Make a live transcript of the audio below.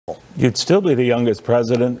You'd still be the youngest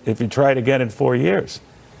president if you tried again in 4 years.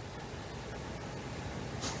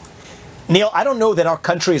 Neil, I don't know that our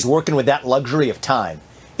country is working with that luxury of time.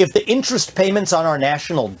 If the interest payments on our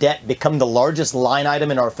national debt become the largest line item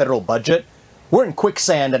in our federal budget, we're in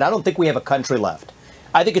quicksand, and I don't think we have a country left.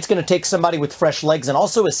 I think it's going to take somebody with fresh legs and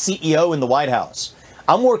also a CEO in the White House.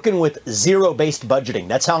 I'm working with zero-based budgeting.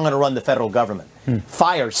 That's how I'm going to run the federal government.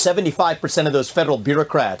 Fire 75% of those federal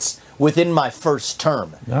bureaucrats within my first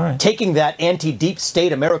term. Taking that anti-deep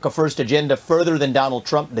state America First agenda further than Donald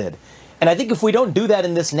Trump did. And I think if we don't do that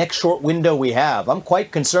in this next short window we have, I'm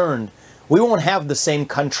quite concerned we won't have the same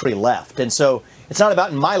country left. And so it's not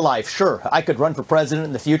about in my life. Sure, I could run for president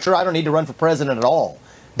in the future. I don't need to run for president at all.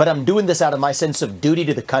 But I'm doing this out of my sense of duty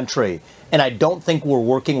to the country. And I don't think we're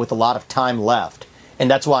working with a lot of time left. And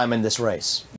that's why I'm in this race.